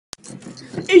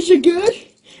Is it good?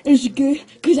 Is it good?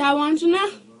 Because I want to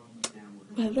know.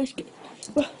 Well, let's get.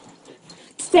 Well,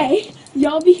 today,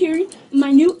 y'all be hearing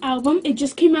my new album. It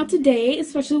just came out today,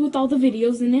 especially with all the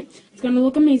videos in it. It's going to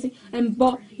look amazing. And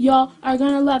y'all are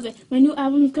going to love it. My new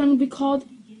album is going to be called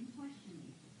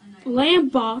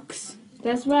Lamp Box.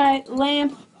 That's right,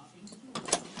 Lamp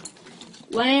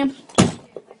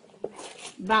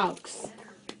Box.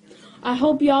 I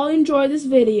hope y'all enjoy this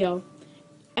video.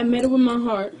 I made it with my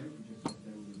heart.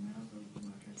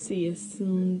 See you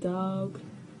soon, dog.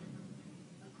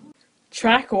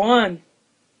 Track 1.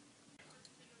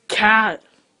 Cat.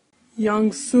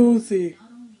 Young Susie.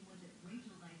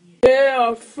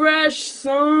 Yeah, fresh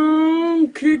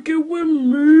son, kick it with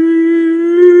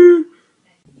me.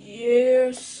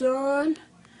 Yeah, son,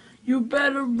 you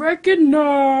better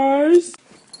recognize.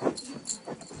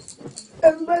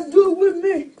 Everybody do it with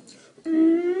me.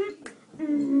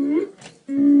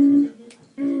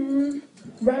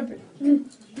 Rap it.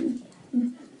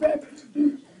 Rap it.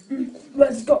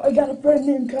 Let's go. I got a friend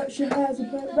named Kat. She has a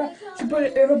fat rap. She put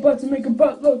it in her butt to make her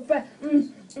butt look fat.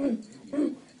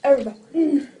 Everybody.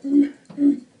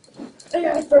 I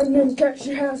got a friend named Kat.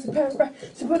 She has a fat rap.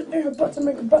 She put it in her butt to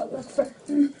make her butt look fat.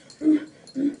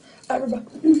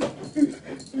 Everybody.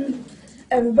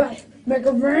 Everybody. Make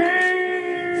a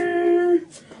rain.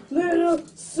 Little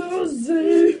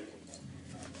Susie.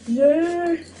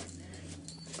 Yeah.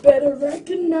 Better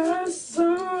recognize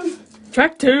some.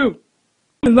 Track 2.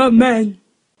 I love men.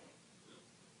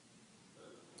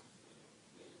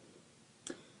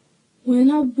 When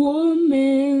a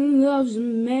woman loves a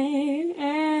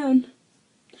man,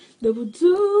 they will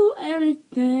do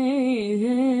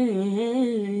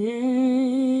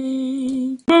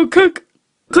everything. Go cook,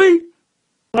 clean,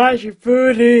 wash your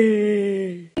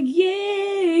booty.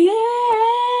 Yeah.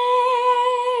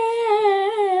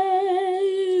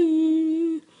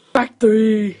 Track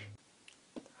 3.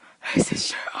 Isn't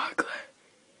she ugly?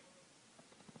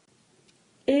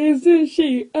 Isn't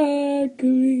she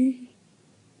ugly?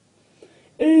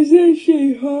 Isn't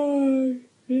she horrible?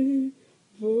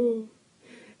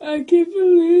 I can't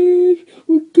believe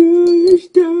we're gonna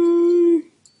start.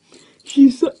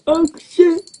 She's so ugly,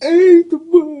 she ain't the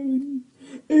one.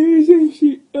 Isn't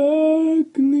she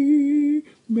ugly?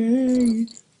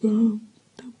 Made from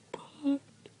the pot.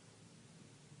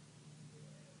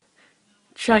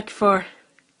 Track 4.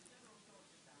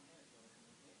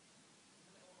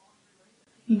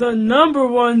 The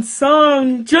 #1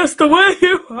 song, Just the Way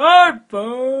You Are,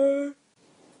 boy.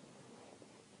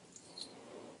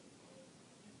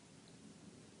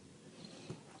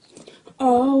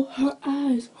 Oh, her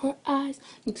eyes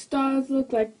make stars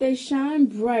look like they shine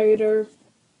brighter.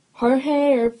 Her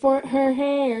hair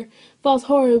falls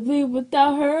horribly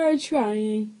without her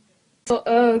trying. So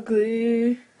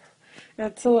ugly, I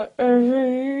tell her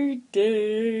every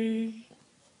day.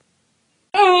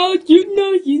 Oh, you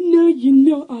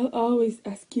know, I'll always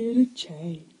ask you to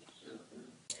change.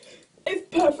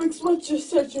 If perfect's what you're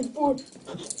searching for,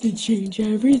 then change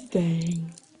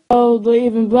everything. Oh, don't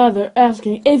even bother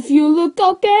asking if you look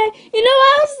okay. You know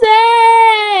I'll say,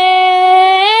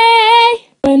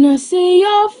 when I see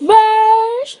your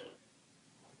face,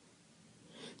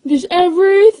 there's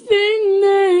everything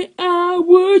that I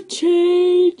would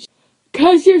change.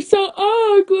 'Cause you're so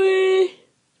ugly,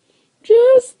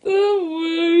 just the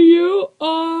way you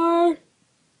are.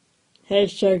 Hey,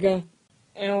 sugar.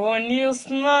 And when you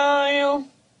smile,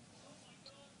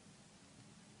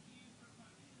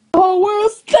 the whole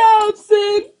world stops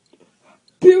and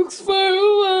pukes for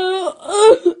a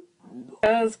while.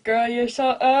 'cause girl, you're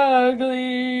so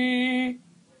ugly.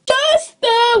 Just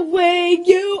the way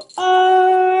you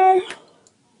are.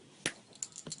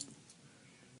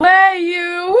 Way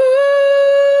you are,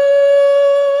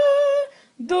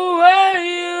 the way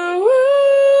you are.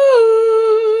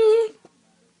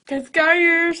 'Cause girl,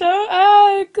 you're so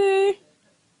ugly.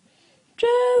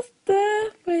 Just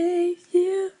the way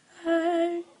you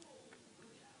are.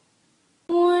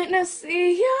 When I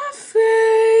see your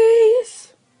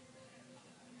face,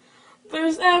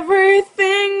 there's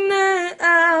everything that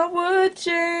I would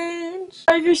change.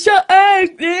 You're so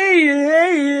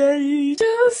ugly.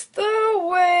 Just the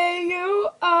way you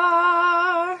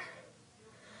are.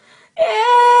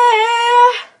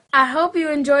 Yeah. I hope you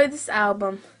enjoyed this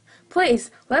album.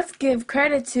 Please, let's give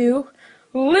credit to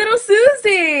Little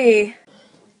Susie.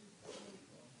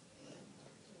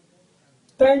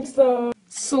 Thanks,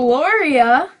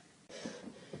 Sloria.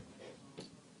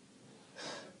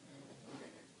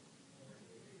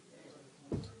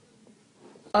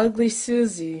 Ugly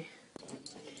Susie.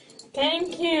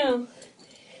 Thank you.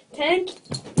 Thank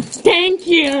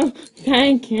you.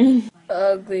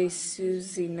 Ugly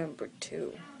Susie number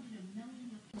 2.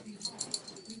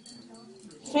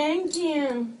 Thank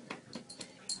you.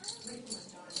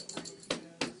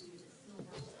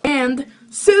 And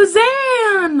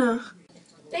Suzanne!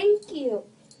 Thank you.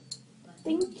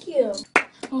 Thank you.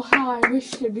 Oh, how I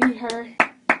wish to be her.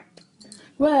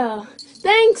 Well,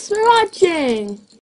 thanks for watching!